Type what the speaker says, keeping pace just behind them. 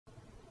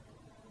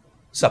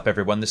Sup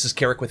everyone, this is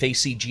Karak with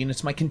ACG and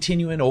it's my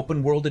continuing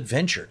open world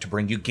adventure to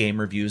bring you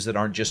game reviews that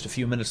aren't just a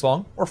few minutes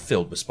long or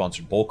filled with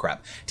sponsored bullcrap.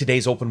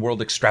 Today's open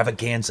world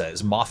extravaganza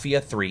is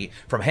Mafia 3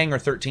 from Hangar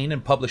 13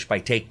 and published by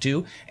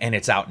Take-Two, and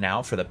it's out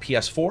now for the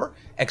PS4,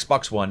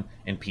 Xbox One,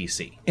 and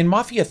PC. In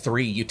Mafia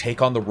 3, you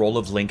take on the role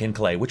of Lincoln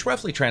Clay, which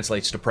roughly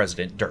translates to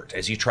President Dirt,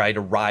 as you try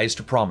to rise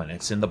to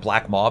prominence in the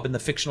black mob in the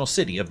fictional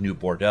city of New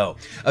Bordeaux.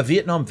 A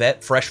Vietnam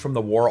vet fresh from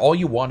the war, all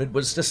you wanted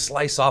was to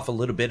slice off a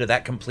little bit of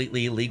that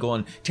completely illegal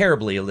and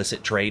terribly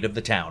illicit trade of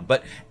the town.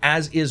 But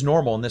as is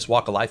normal in this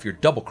walk of life, you're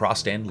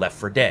double-crossed and left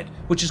for dead,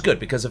 which is good,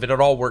 because if it had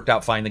all worked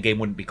out fine, the game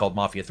wouldn't be called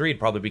Mafia 3, it'd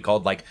probably be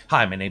called like,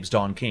 Hi, my name's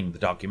Don King, the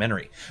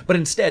documentary. But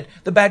instead,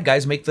 the bad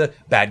guys make the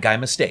bad guy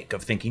mistake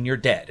of thinking you're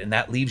dead, and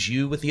that leaves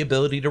you with the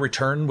ability to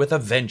return with a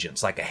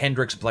vengeance, like a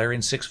Hendrix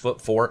blaring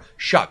 6'4",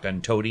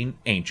 shotgun-toting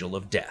angel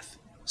of death.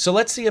 So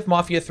let's see if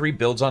Mafia 3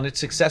 builds on its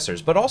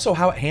successors, but also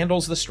how it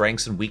handles the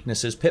strengths and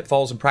weaknesses,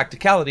 pitfalls, and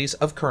practicalities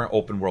of current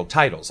open-world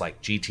titles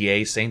like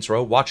GTA, Saints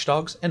Row, Watch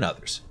Dogs, and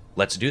others.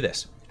 Let's do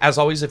this. As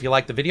always, if you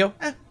like the video,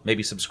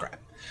 maybe subscribe.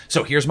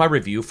 So here's my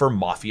review for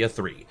Mafia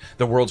 3,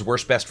 the world's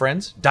worst best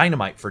friends,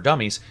 dynamite for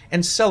dummies,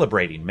 and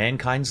celebrating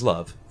mankind's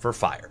love for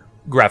fire.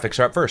 Graphics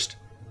are up first.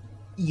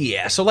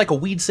 Yeah, so like a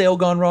weed sale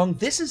gone wrong,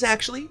 this is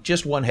actually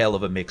just one hell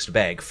of a mixed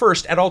bag.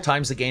 First, at all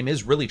times the game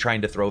is really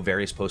trying to throw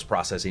various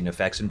post-processing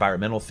effects,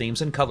 environmental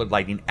themes, and colored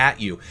lighting at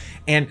you,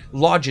 and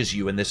lodges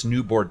you in this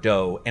New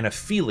Bordeaux and a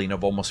feeling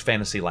of almost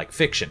fantasy-like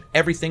fiction.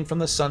 Everything from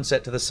the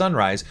sunset to the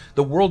sunrise,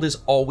 the world is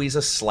always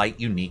a slight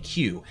unique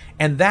hue,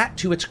 and that,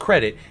 to its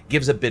credit,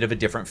 gives a bit of a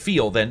different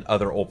feel than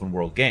other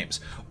open-world games.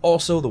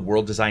 Also, the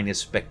world design is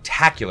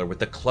spectacular with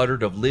the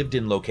cluttered of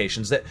lived-in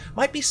locations that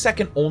might be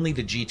second only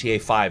to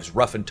GTA 5's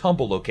rough and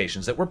tumble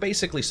locations that were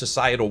basically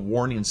societal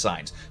warning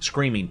signs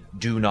screaming,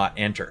 "Do not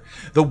enter."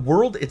 The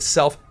world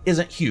itself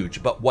isn't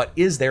huge, but what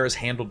is there is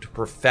handled to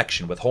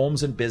perfection, with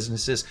homes and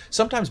businesses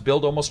sometimes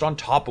built almost on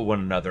top of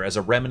one another as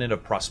a remnant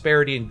of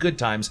prosperity and good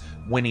times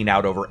winning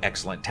out over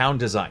excellent town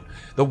design.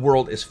 The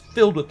world is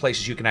filled with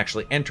places you can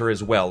actually enter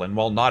as well, and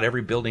while not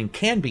every building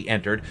can be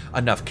entered,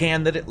 enough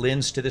can that it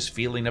lends to this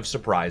feeling of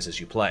surprise as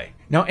you play.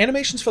 Now,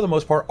 animations for the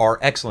most part are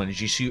excellent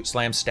as you shoot,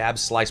 slam, stab,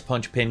 slice,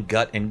 punch, pin,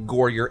 gut, and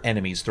gore your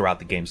enemies throughout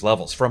the game's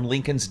levels. From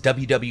Lincoln's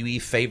WWE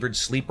favored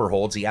sleeper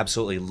holds he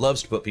absolutely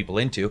loves to put people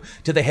into,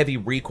 to the heavy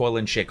recoil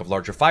and shake of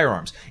larger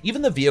firearms.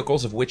 Even the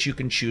vehicles, of which you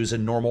can choose a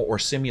normal or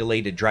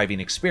simulated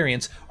driving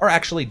experience, are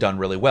actually done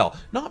really well.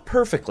 Not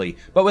perfectly,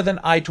 but with an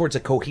eye towards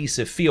a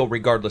cohesive feel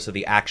regardless of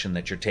the action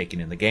that you're taking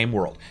in the game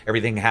world.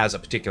 Everything has a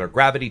particular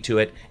gravity to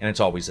it, and it's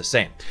always the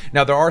same.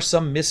 Now, there are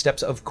some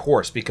missteps, of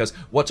course, because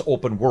what's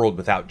open world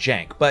without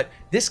jank? But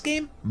this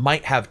game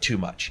might have too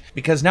much,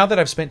 because now that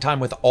I've spent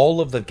time with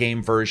all of the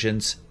game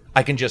versions,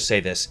 I can just say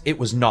this, it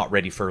was not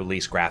ready for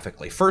release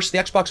graphically. First, the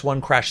Xbox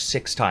One crashed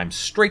 6 times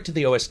straight to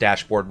the OS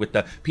dashboard, with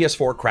the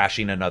PS4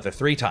 crashing another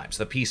 3 times,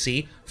 the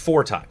PC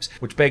 4 times,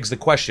 which begs the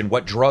question,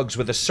 what drugs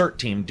were the CERT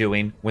team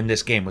doing when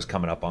this game was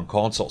coming up on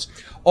consoles?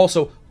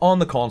 Also, on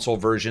the console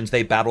versions,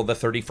 they battle the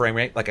 30 frame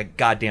rate like a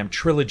goddamn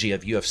trilogy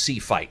of UFC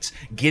fights,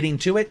 getting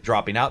to it,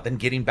 dropping out, then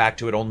getting back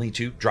to it only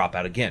to drop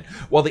out again.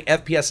 While the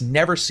FPS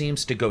never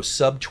seems to go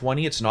sub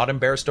 20, it's not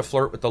embarrassed to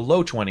flirt with the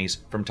low 20s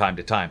from time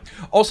to time.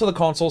 Also, the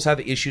consoles have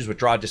issues with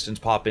draw distance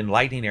pop-in,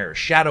 lighting errors,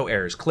 shadow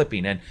errors,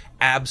 clipping, and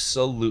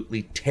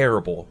absolutely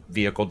terrible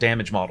vehicle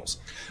damage models.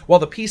 While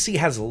the PC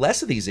has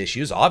less of these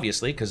issues,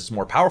 obviously, because it's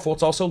more powerful,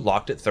 it's also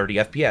locked at 30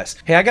 FPS.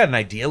 Hey, I got an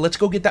idea, let's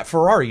go get that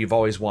Ferrari you've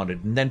always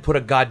wanted, and then put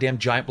a goddamn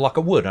giant block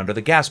of wood under the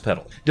gas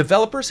pedal.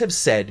 Developers have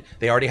said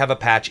they already have a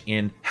patch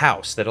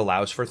in-house that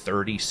allows for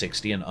 30,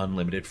 60, and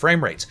unlimited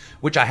frame rates,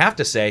 which I have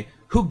to say,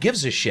 who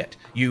gives a shit?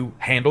 You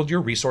handled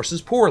your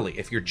resources poorly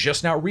if you're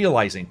just now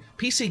realizing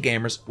PC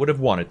gamers would have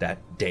wanted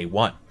that day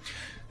one.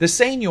 The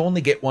saying you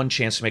only get one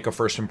chance to make a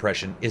first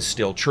impression is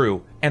still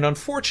true, and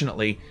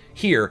unfortunately,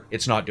 here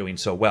it's not doing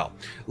so well.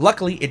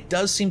 Luckily, it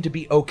does seem to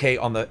be okay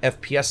on the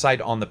FPS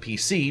side on the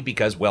PC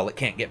because, well, it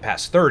can't get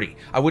past 30.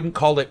 I wouldn't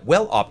call it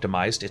well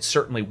optimized, it's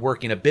certainly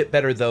working a bit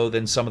better though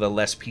than some of the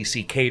less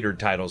PC catered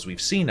titles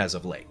we've seen as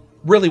of late.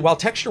 Really, while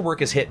texture work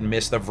is hit and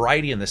miss, the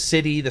variety in the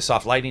city, the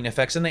soft lighting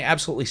effects, and the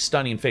absolutely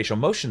stunning facial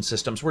motion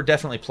systems were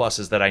definitely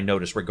pluses that I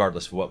noticed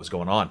regardless of what was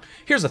going on.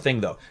 Here's the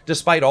thing though,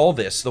 despite all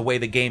this, the way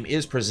the game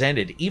is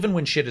presented, even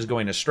when shit is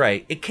going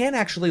astray, it can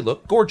actually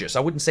look gorgeous. I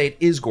wouldn't say it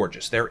is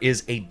gorgeous. There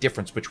is a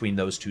difference between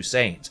those two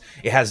sayings.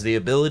 It has the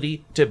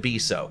ability to be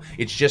so.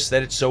 It's just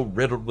that it's so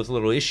riddled with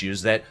little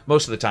issues that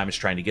most of the time it's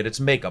trying to get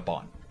its makeup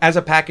on. As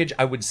a package,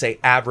 I would say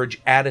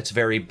average at its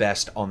very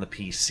best on the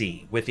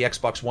PC, with the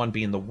Xbox One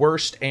being the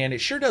worst, and it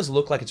sure does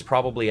look like it's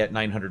probably at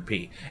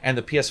 900p, and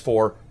the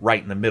PS4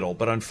 right in the middle,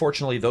 but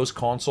unfortunately those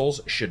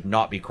consoles should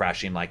not be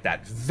crashing like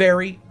that.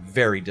 Very,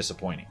 very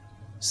disappointing.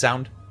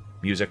 Sound,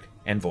 music,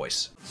 and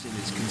voice.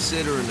 It's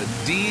considering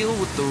a deal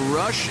with the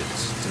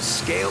Russians to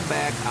scale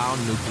back our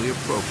nuclear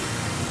program.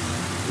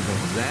 We're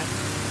going to that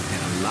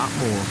and a lot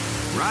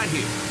more right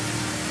here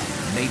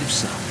on Native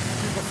Son.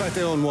 People fight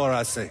their own war,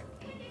 I say.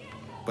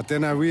 But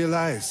then I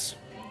realize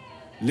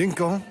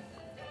Lincoln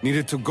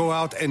needed to go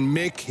out and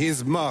make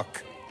his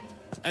mark.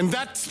 And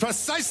that's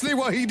precisely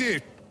what he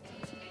did.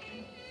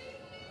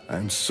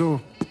 I'm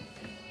so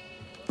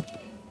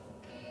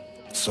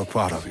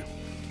proud of you.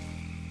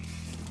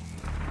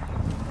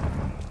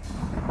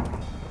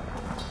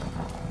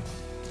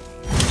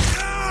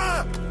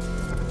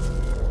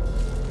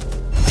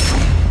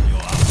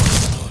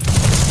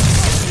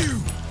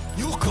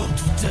 You come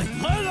to take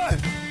my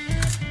life.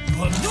 You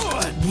have no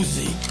right,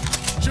 Boozy.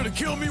 Should have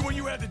killed me when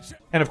you had the chance.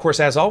 And of course,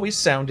 as always,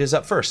 sound is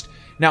up first.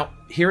 Now,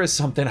 here is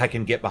something I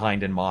can get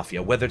behind in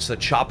Mafia, whether it's the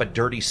chop of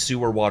dirty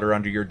sewer water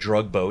under your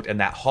drug boat and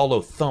that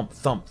hollow thump,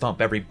 thump,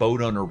 thump every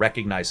boat owner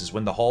recognizes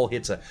when the hull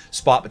hits a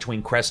spot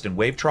between crest and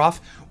wave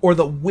trough, or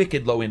the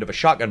wicked low end of a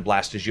shotgun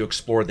blast as you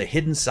explore the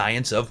hidden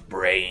science of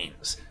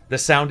brains. The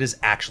sound is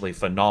actually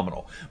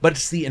phenomenal, but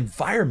it's the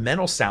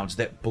environmental sounds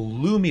that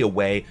blew me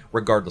away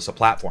regardless of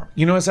platform.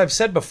 You know, as I've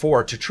said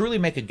before, to truly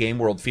make a game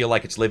world feel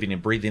like it's living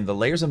and breathing, the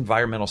layers of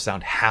environmental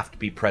sound have to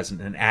be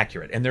present and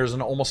accurate, and there's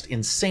an almost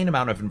insane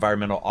amount of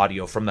environmental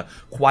audio, from the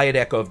quiet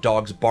echo of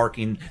dogs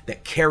barking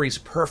that carries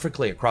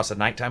perfectly across the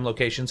nighttime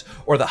locations,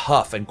 or the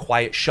huff and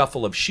quiet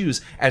shuffle of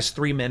shoes as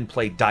three men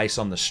play dice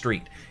on the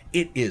street.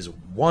 It is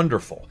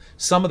wonderful.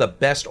 Some of the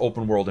best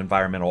open world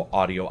environmental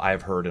audio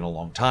I've heard in a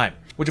long time.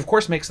 Which of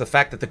course makes the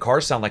fact that the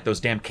cars sound like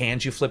those damn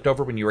cans you flipped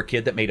over when you were a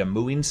kid that made a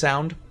mooing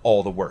sound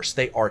all the worse.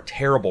 They are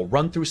terrible.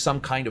 Run through some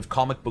kind of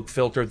comic book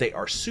filter. They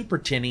are super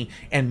tinny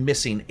and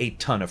missing a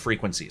ton of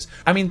frequencies.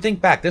 I mean,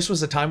 think back. This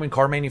was a time when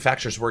car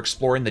manufacturers were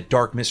exploring the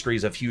dark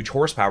mysteries of huge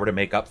horsepower to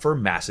make up for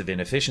massive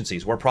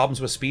inefficiencies, where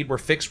problems with speed were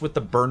fixed with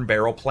the burn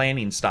barrel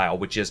planning style,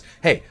 which is,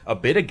 hey, a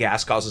bit of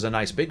gas causes a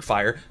nice big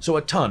fire, so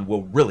a ton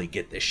will really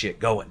get this shit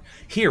going.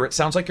 Here, it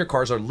sounds like your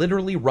cars are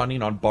literally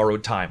running on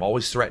borrowed time,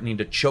 always threatening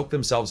to choke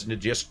themselves into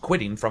just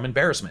quitting from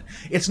embarrassment.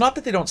 It's not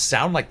that they don't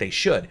sound like they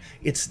should,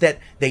 it's that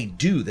they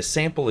do. The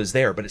sample is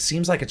there, but it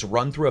seems like it's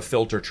run through a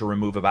filter to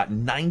remove about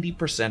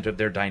 90% of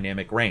their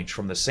dynamic range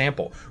from the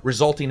sample,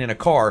 resulting in a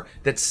car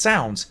that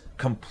sounds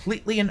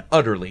completely and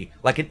utterly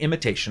like an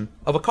imitation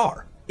of a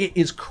car. It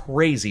is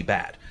crazy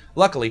bad.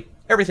 Luckily,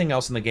 everything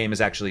else in the game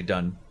is actually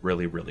done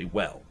really, really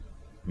well.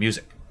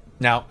 Music.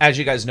 Now, as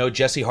you guys know,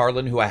 Jesse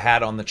Harlan, who I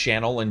had on the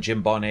channel, and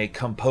Jim Bonnet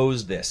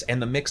composed this,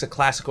 and the mix of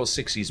classical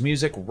 60s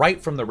music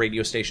right from the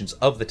radio stations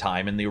of the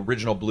time and the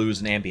original blues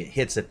and ambient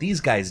hits that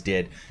these guys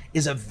did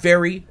is a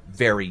very,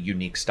 very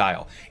unique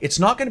style. It's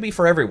not going to be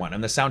for everyone,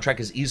 and the soundtrack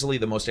is easily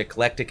the most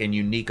eclectic and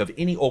unique of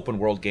any open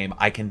world game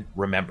I can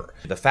remember.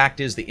 The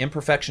fact is, the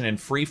imperfection and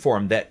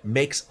freeform that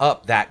makes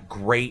up that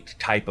great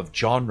type of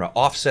genre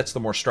offsets the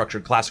more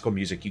structured classical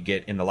music you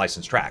get in the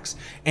licensed tracks,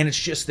 and it's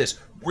just this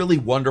really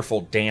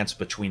wonderful dance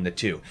between the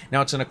two.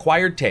 Now, it's an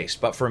acquired taste,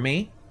 but for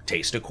me,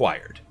 taste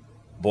acquired.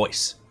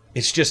 Voice.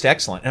 It's just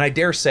excellent, and I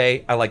dare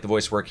say I like the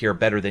voice work here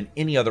better than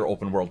any other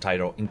open world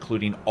title,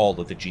 including all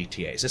of the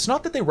GTAs. It's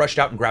not that they rushed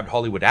out and grabbed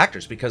Hollywood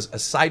actors, because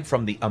aside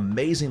from the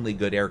amazingly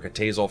good Erica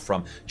Tazel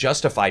from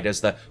Justified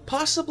as the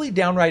possibly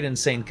downright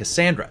insane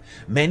Cassandra,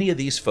 many of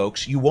these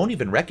folks you won't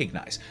even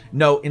recognize.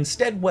 No,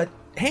 instead what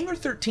Hangar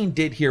 13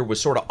 did here was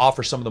sort of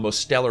offer some of the most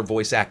stellar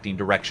voice acting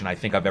direction I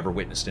think I've ever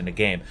witnessed in a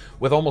game,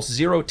 with almost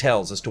zero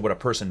tells as to what a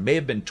person may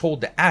have been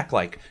told to act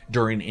like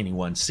during any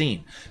one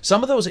scene.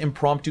 Some of those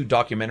impromptu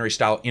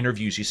documentary-style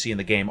interviews you see in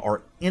the game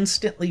are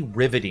instantly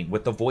riveting,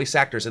 with the voice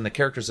actors and the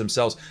characters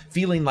themselves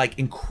feeling like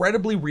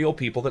incredibly real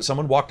people that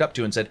someone walked up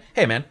to and said,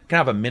 "Hey man, can I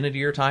have a minute of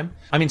your time?"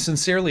 I mean,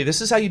 sincerely,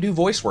 this is how you do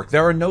voice work.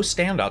 There are no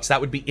standouts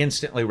that would be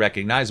instantly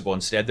recognizable.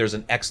 Instead, there's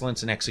an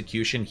excellence in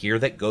execution here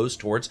that goes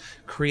towards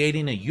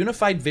creating a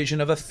unified vision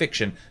of a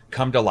fiction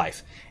come to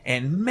life.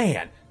 And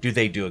man, do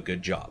they do a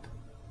good job.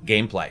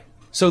 Gameplay.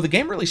 So the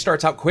game really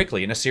starts out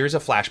quickly in a series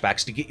of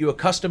flashbacks to get you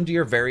accustomed to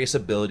your various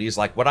abilities,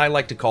 like what I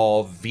like to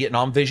call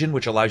Vietnam vision,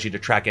 which allows you to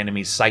track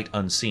enemies sight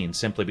unseen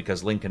simply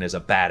because Lincoln is a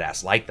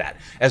badass like that,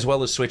 as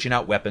well as switching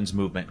out weapons,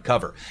 movement, and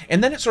cover.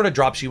 And then it sort of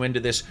drops you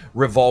into this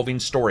revolving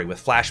story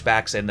with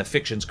flashbacks and the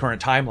fiction's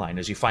current timeline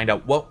as you find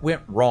out what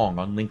went wrong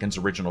on Lincoln's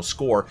original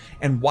score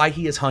and why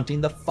he is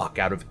hunting the fuck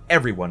out of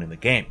everyone in the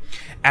game.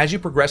 As you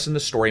progress in the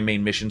story,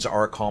 main missions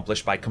are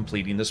accomplished by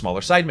completing the smaller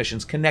side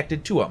missions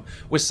connected to them,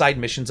 with side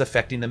missions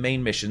affecting the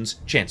main mission's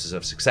chances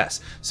of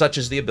success, such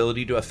as the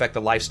ability to affect the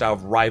lifestyle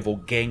of rival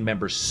gang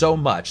members so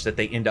much that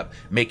they end up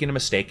making a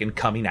mistake and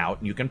coming out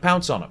and you can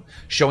pounce on them,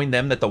 showing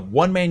them that the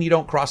one man you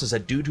don't cross is a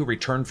dude who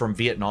returned from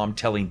Vietnam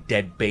telling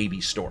dead baby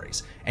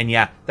stories. And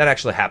yeah, that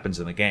actually happens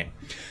in the game.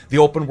 The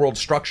open world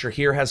structure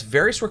here has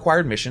various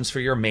required missions for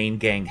your main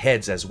gang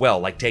heads as well,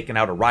 like taking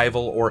out a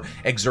rival or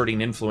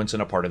exerting influence in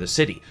a part of the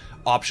city.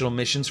 Optional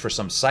missions for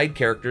some side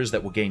characters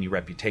that will gain you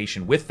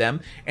reputation with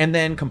them, and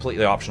then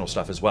completely optional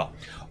stuff as well.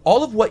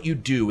 All of what you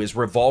do is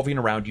revolving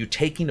around you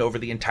taking over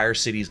the entire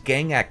city's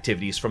gang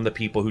activities from the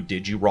people who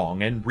did you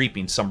wrong and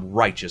reaping some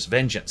righteous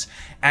vengeance.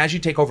 As you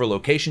take over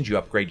locations, you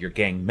upgrade your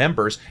gang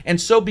members,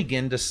 and so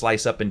begin to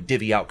slice up and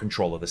divvy out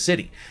control of the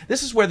city.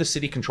 This is where the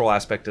city control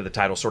aspect of the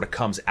title sort of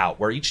comes out,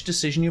 where each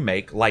decision you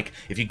make, like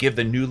if you give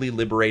the newly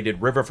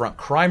liberated riverfront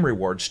crime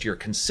rewards to your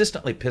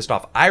consistently pissed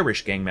off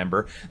Irish gang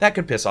member, that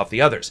could piss off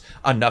the others.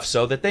 enough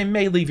so that they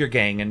may leave your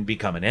gang and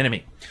become an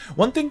enemy.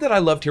 One thing that I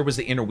loved here was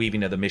the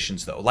interweaving of the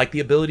missions though, like the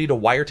ability to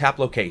wiretap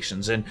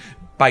locations, and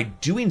by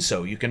doing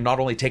so, you can not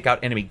only take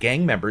out enemy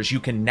gang members, you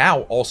can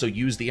now also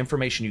use the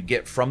information you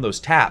get from those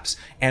taps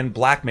and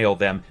blackmail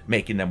them,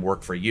 making them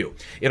work for you.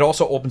 It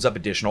also opens up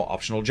additional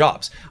optional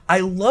jobs. I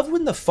love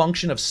when the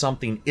function of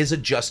something is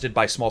adjusted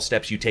by small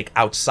steps you take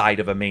outside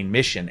of a main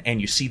mission, and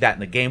you see that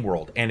in the game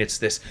world, and it's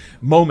this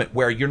moment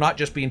where you're not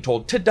just being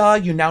told, ta-da,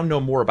 you now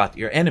know more about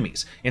your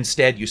enemies.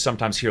 Instead, you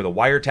sometimes hear the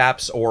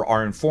wiretaps or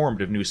are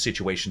informed of new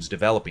situations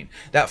developing.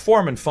 That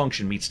form and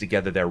function meets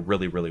together there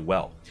really, really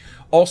well.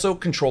 Also,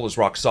 control is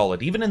rock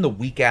solid, even in the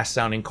weak-ass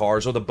sounding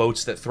cars or the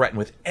boats that threaten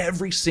with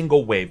every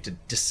single wave to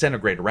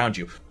disintegrate around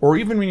you, or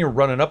even when you're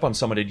running up on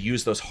someone to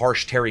use those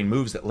harsh tearing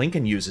moves that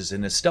Lincoln uses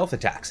in his stealth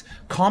attacks.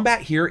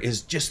 Combat here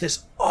is just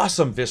this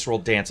awesome visceral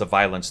dance of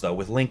violence though,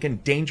 with Lincoln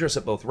dangerous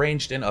at both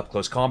ranged and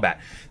up-close combat.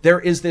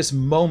 There is this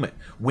moment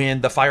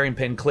when the firing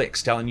pin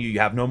clicks, telling you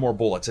have no more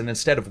bullets, and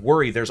instead of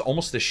worry, there's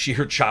almost this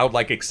sheer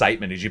childlike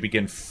excitement as you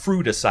begin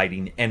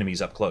fruiticiding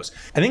enemies up close.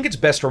 I think it's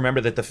best to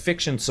remember that the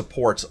fiction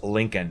supports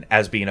Lincoln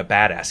as being a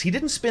badass. He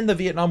didn't spend the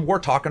Vietnam War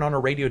talking on a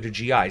radio to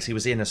GIs. He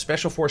was in a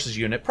special forces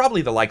unit,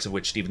 probably the likes of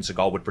which Steven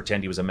Seagal would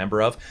pretend he was a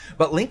member of,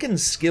 but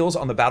Lincoln's skills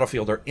on the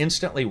battlefield are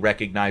instantly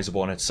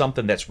recognizable, and it's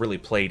something that's really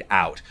played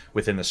out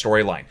within the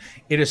storyline.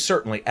 It is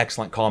certainly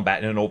excellent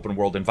combat in an open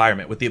world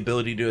environment, with the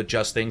ability to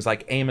adjust things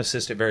like aim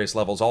assist at various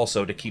levels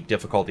also to keep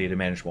difficulty at a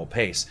manageable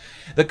pace.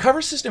 The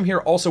cover system here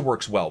also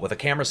works well, with a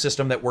camera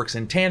system that works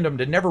in tandem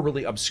to never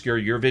really obscure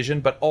your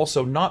vision, but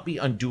also not be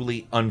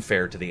unduly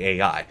unfair to the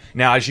AI.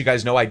 Now, as you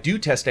guys know, I do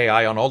test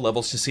AI on all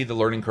levels to see the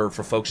learning curve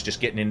for folks just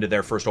getting into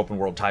their first open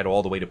world title,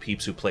 all the way to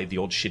peeps who played the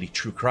old shitty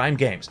true crime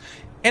games.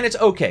 And it's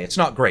okay, it's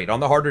not great. On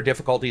the harder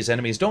difficulties,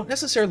 enemies don't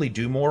necessarily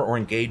do more or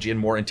engage in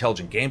more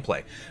intelligent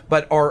gameplay,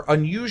 but are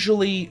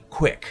unusually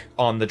quick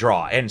on the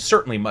draw, and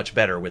certainly much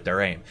better with their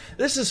aim.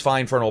 This is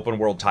fine for an open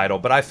world title,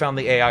 but I found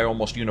the AI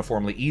almost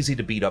uniformly easy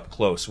to beat up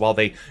close. While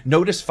they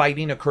noticed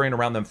fighting occurring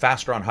around them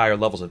faster on higher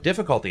levels of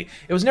difficulty,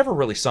 it was never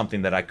really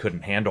something that I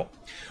couldn't handle.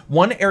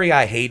 One area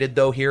I hated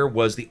though here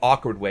was the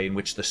awkward way in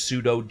which the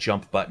pseudo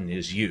jump button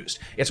is used.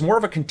 It's more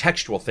of a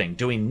contextual thing,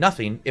 doing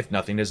nothing if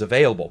nothing is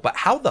available, but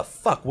how the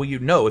fuck will you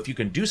know if you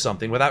can do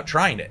something without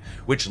trying it,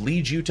 which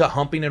leads you to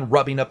humping and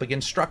rubbing up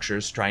against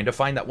structures trying to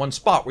find that one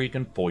spot where you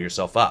can pull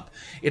yourself up.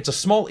 It's a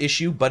small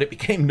issue, but it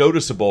became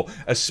noticeable,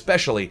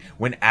 especially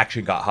when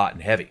action got hot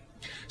and heavy.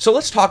 So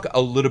let's talk a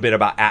little bit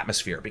about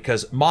atmosphere,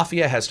 because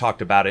Mafia has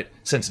talked about it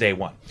since day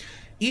one.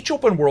 Each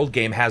open world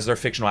game has their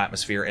fictional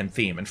atmosphere and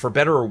theme, and for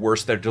better or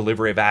worse, their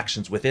delivery of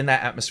actions within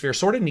that atmosphere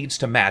sort of needs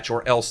to match,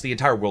 or else the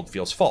entire world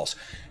feels false.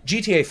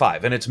 GTA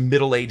 5 and its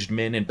middle-aged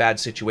men in bad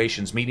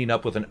situations meeting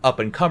up with an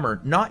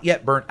up-and-comer not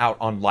yet burnt out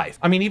on life.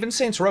 I mean, even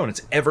Saints Row and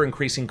its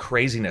ever-increasing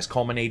craziness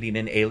culminating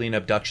in alien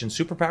abduction,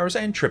 superpowers,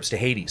 and trips to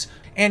Hades.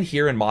 And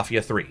here in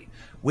Mafia 3,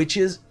 which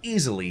is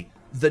easily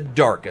the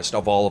darkest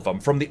of all of them,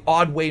 from the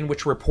odd way in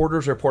which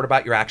reporters report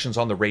about your actions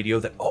on the radio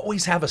that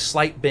always have a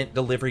slight bent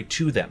delivery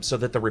to them so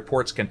that the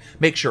reports can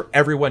make sure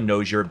everyone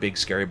knows you're a big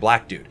scary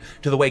black dude,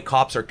 to the way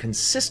cops are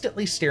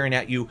consistently staring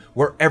at you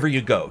wherever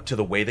you go, to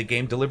the way the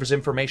game delivers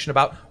information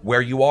about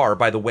where you are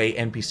by the way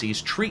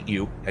NPCs treat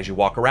you as you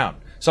walk around.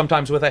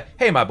 Sometimes with a,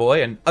 hey my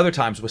boy, and other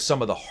times with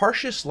some of the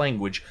harshest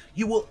language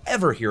you will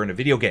ever hear in a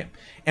video game.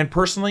 And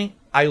personally,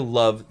 I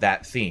love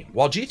that theme.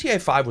 While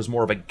GTA 5 was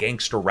more of a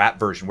gangster rap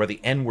version where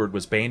the N-word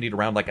was bandied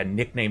around like a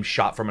nickname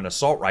shot from an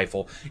assault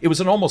rifle, it was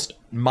an almost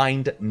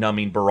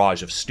mind-numbing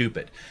barrage of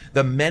stupid.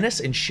 The menace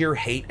and sheer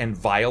hate and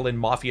vile in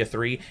Mafia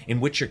 3, in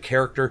which your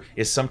character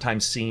is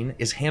sometimes seen,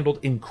 is handled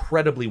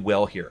incredibly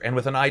well here, and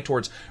with an eye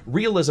towards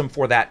realism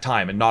for that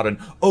time, and not an,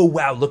 oh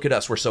wow, look at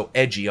us, we're so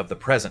edgy of the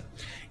present.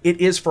 It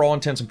is, for all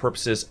intents and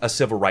purposes, a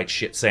civil rights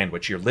shit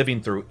sandwich you're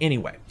living through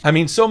anyway. I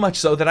mean, so much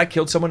so that I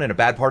killed someone in a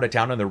bad part of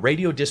town and the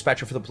radio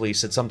dispatcher for the police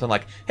said something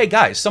like, hey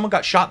guys, someone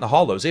got shot in the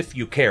hollows if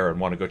you care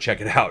and want to go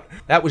check it out.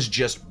 That was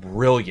just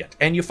brilliant.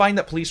 And you find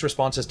that police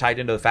response is tied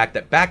into the fact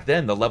that back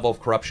then the level of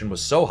corruption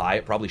was so high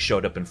it probably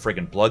showed up in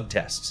friggin' blood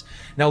tests.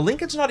 Now,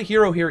 Lincoln's not a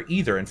hero here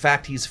either. In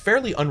fact, he's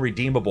fairly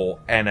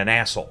unredeemable and an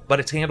asshole, but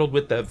it's handled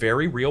with the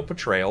very real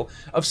portrayal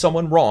of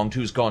someone wronged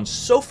who's gone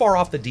so far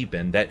off the deep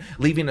end that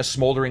leaving a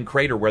smoldering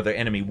crater where the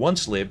enemy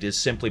once lived is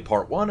simply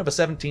part one of a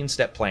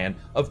 17-step plan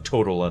of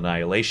total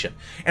annihilation.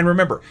 And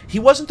remember, he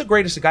wasn't the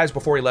greatest of guys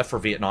before he left for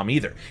Vietnam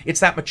either.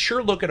 It's that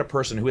mature look at a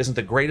person who isn't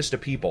the greatest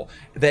of people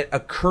that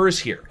occurs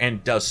here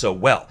and does so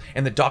well.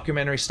 And the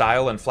documentary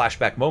style and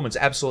flashback moments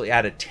absolutely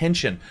add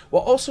attention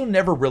while also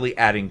never really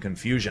adding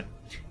confusion.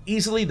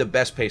 Easily the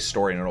best paced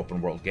story in an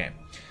open world game.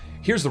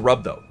 Here's the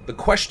rub though. The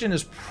question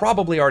is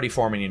probably already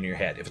forming in your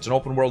head. If it's an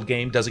open world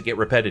game, does it get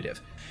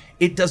repetitive?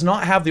 It does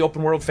not have the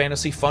open world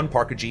fantasy fun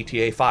park of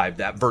GTA 5,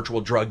 that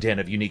virtual drug den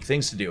of unique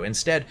things to do.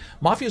 Instead,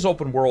 Mafia's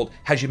open world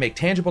has you make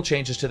tangible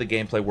changes to the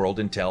gameplay world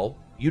until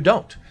You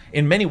don't.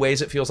 In many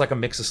ways, it feels like a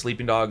mix of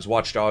Sleeping Dogs,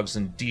 Watch Dogs,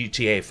 and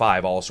GTA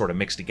 5 all sort of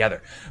mixed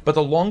together. But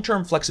the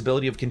long-term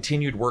flexibility of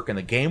continued work in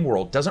the game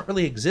world doesn't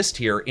really exist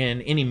here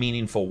in any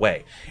meaningful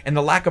way. And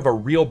the lack of a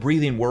real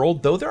breathing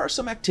world, though there are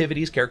some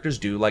activities characters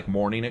do, like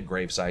mourning at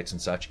grave sites and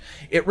such,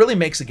 it really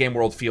makes the game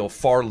world feel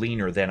far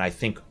leaner than I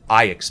think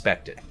I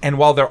expected. And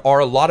while there are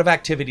a lot of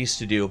activities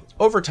to do,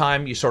 over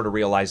time you sort of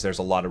realize there's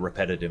a lot of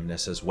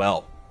repetitiveness as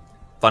well.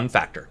 Fun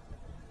factor.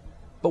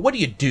 But what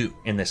do you do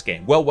in this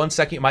game? Well, one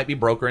second you might be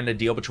brokering a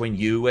deal between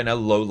you and a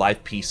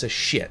low-life piece of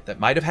shit that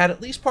might have had at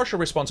least partial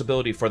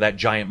responsibility for that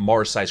giant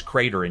Mars-sized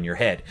crater in your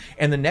head.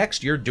 And the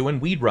next, you're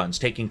doing weed runs,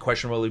 taking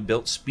questionably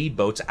built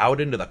speedboats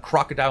out into the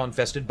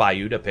crocodile-infested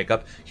bayou to pick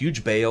up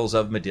huge bales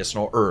of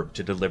medicinal herb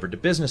to deliver to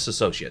business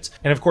associates.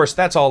 And of course,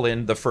 that's all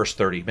in the first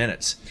 30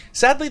 minutes.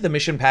 Sadly, the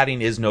mission padding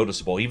is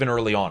noticeable, even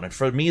early on, and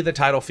for me, the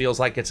title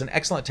feels like it's an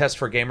excellent test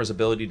for gamers'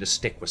 ability to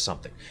stick with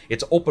something.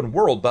 It's open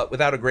world, but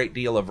without a great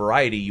deal of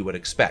variety you would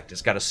expect.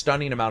 It's got a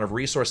stunning amount of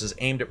resources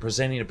aimed at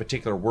presenting a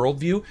particular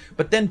worldview,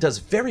 but then does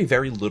very,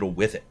 very little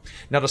with it.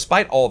 Now,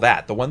 despite all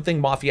that, the one thing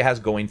Mafia has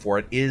going for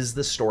it is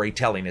the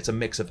storytelling. It's a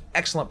mix of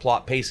excellent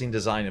plot, pacing,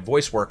 design, and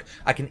voice work.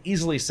 I can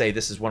easily say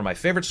this is one of my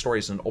favorite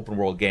stories in an open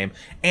world game,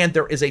 and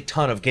there is a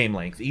ton of game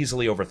length,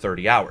 easily over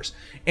 30 hours.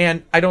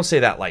 And I don't say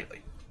that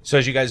lightly. So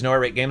as you guys know, I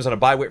rate games on a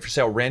buy, wait for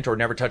sale, rent, or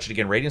never touch it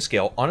again rating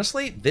scale.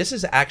 Honestly, this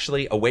is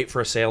actually a wait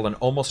for a sale and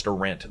almost a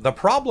rent. The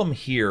problem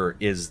here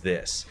is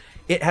this.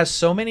 It has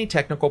so many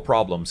technical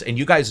problems, and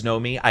you guys know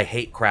me, I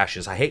hate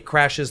crashes. I hate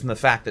crashes and the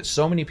fact that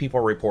so many people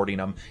are reporting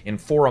them in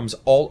forums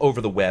all over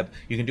the web.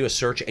 You can do a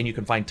search and you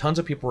can find tons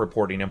of people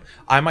reporting them.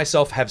 I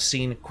myself have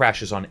seen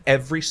crashes on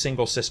every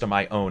single system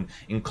I own,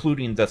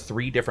 including the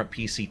 3 different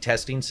PC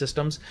testing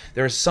systems.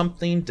 There is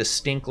something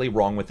distinctly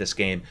wrong with this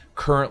game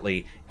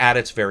currently at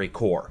its very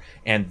core,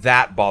 and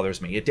that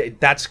bothers me.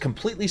 That's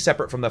completely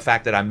separate from the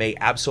fact that I may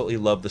absolutely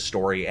love the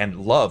story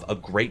and love a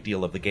great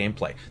deal of the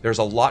gameplay. There's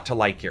a lot to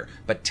like here,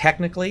 but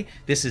technically,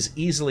 this is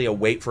easily a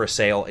wait for a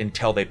sale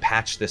until they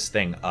patch this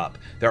thing up.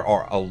 There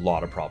are a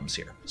lot of problems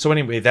here. So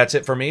anyway, that's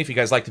it for me. If you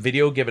guys liked the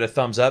video, give it a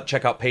thumbs up.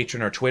 Check out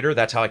Patreon or Twitter.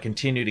 That's how I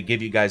continue to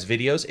give you guys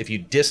videos. If you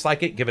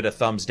dislike it, give it a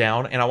thumbs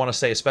down. And I want to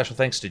say a special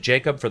thanks to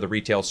Jacob for the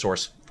retail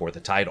source for the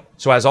title.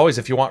 So as always,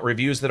 if you want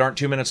reviews that aren't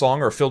 2 minutes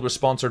long or filled with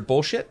sponsored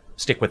bullshit,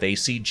 stick with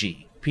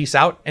ACG. Peace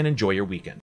out and enjoy your weekend.